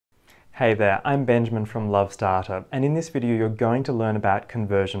Hey there, I'm Benjamin from LoveStarter, and in this video you're going to learn about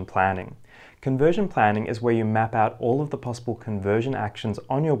conversion planning. Conversion planning is where you map out all of the possible conversion actions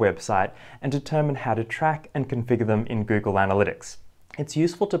on your website and determine how to track and configure them in Google Analytics. It's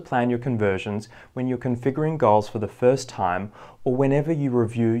useful to plan your conversions when you're configuring goals for the first time or whenever you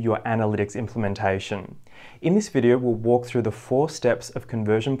review your analytics implementation. In this video, we'll walk through the 4 steps of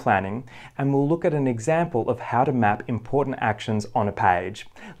conversion planning and we'll look at an example of how to map important actions on a page.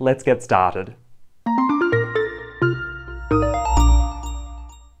 Let's get started.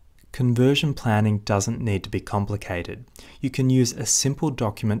 Conversion planning doesn't need to be complicated. You can use a simple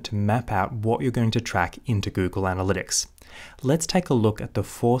document to map out what you're going to track into Google Analytics. Let's take a look at the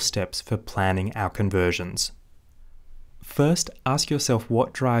 4 steps for planning our conversions. First, ask yourself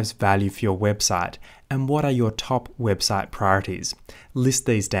what drives value for your website and what are your top website priorities. List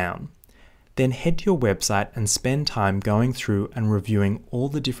these down. Then head to your website and spend time going through and reviewing all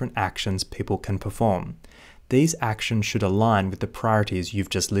the different actions people can perform. These actions should align with the priorities you've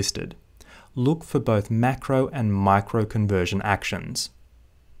just listed. Look for both macro and micro conversion actions.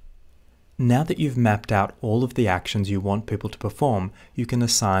 Now that you've mapped out all of the actions you want people to perform, you can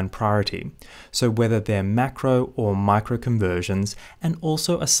assign priority. So whether they're macro or micro conversions, and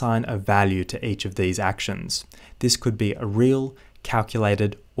also assign a value to each of these actions. This could be a real,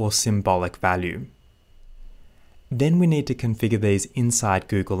 calculated, or symbolic value. Then we need to configure these inside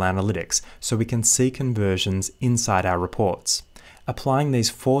Google Analytics so we can see conversions inside our reports. Applying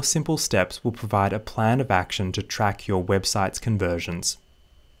these 4 simple steps will provide a plan of action to track your website's conversions.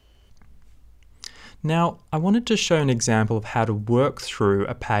 Now, I wanted to show an example of how to work through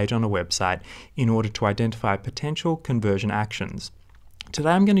a page on a website in order to identify potential conversion actions.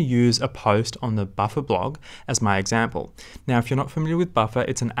 Today I'm going to use a post on the Buffer blog as my example. Now, if you're not familiar with Buffer,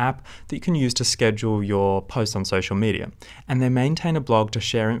 it's an app that you can use to schedule your posts on social media, and they maintain a blog to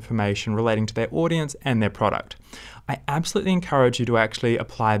share information relating to their audience and their product. I absolutely encourage you to actually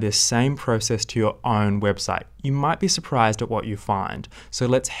apply this same process to your own website. You might be surprised at what you find. So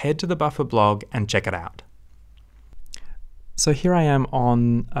let's head to the Buffer blog and check it out. So here I am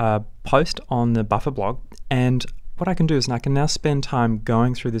on a post on the Buffer blog, and what I can do is I can now spend time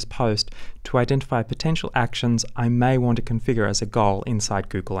going through this post to identify potential actions I may want to configure as a goal inside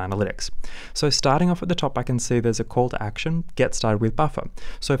Google Analytics. So starting off at the top, I can see there's a call to action, get started with Buffer.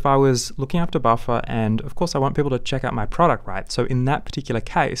 So if I was looking after Buffer, and of course I want people to check out my product, right? So in that particular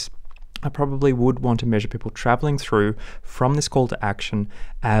case, I probably would want to measure people traveling through from this call to action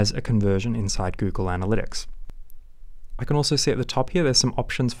as a conversion inside Google Analytics. I can also see at the top here, there's some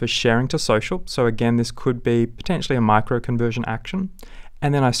options for sharing to social. So again, this could be potentially a micro conversion action.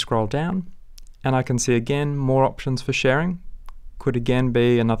 And then I scroll down and I can see again, more options for sharing. Could again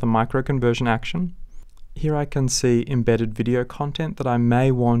be another micro conversion action. Here I can see embedded video content that I may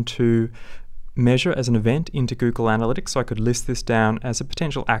want to measure as an event into Google Analytics. So I could list this down as a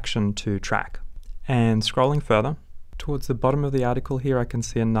potential action to track. And scrolling further, towards the bottom of the article here, I can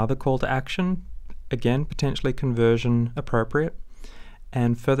see another call to action. Again, potentially conversion appropriate.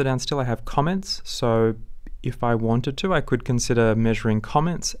 And further down still I have comments. So if I wanted to, I could consider measuring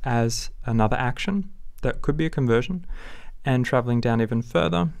comments as another action that could be a conversion. And traveling down even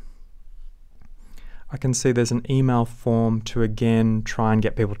further, I can see there's an email form to again try and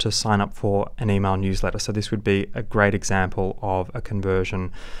get people to sign up for an email newsletter. So this would be a great example of a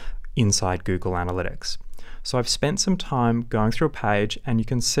conversion inside Google Analytics. So I've spent some time going through a page, and you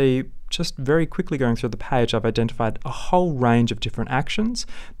can see just very quickly going through the page, I've identified a whole range of different actions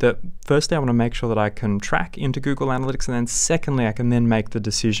that firstly I want to make sure that I can track into Google Analytics, and then secondly I can then make the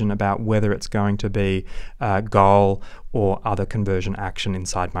decision about whether it's going to be a goal or other conversion action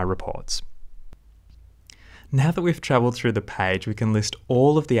inside my reports. Now that we've traveled through the page, we can list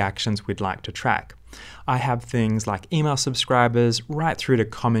all of the actions we'd like to track. I have things like email subscribers right through to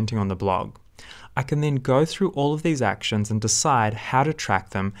commenting on the blog. I can then go through all of these actions and decide how to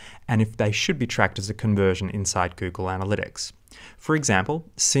track them and if they should be tracked as a conversion inside Google Analytics. For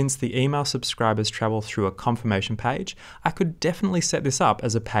example, since the email subscribers travel through a confirmation page, I could definitely set this up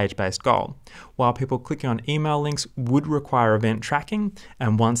as a page-based goal, while people clicking on email links would require event tracking,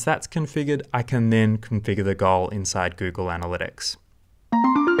 and once that's configured, I can then configure the goal inside Google Analytics.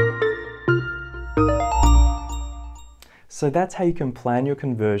 So that's how you can plan your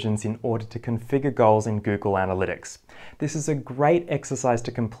conversions in order to configure goals in Google Analytics. This is a great exercise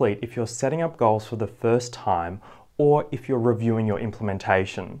to complete if you're setting up goals for the first time or if you're reviewing your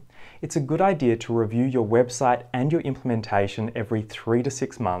implementation. It's a good idea to review your website and your implementation every 3 to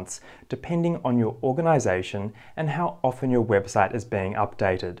 6 months, depending on your organization and how often your website is being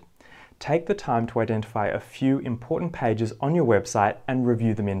updated. take the time to identify a few important pages on your website and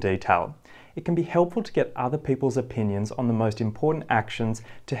review them in detail. It can be helpful to get other people's opinions on the most important actions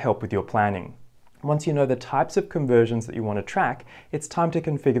to help with your planning. Once you know the types of conversions that you want to track, it's time to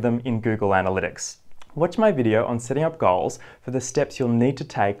configure them in Google Analytics. Watch my video on setting up goals for the steps you'll need to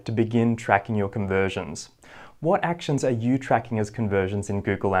take to begin tracking your conversions. What actions are you tracking as conversions in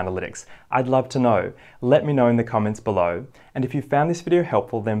Google Analytics? I'd love to know. Let me know in the comments below. And if you found this video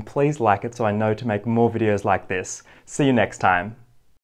helpful, then please like it so I know to make more videos like this. See you next time.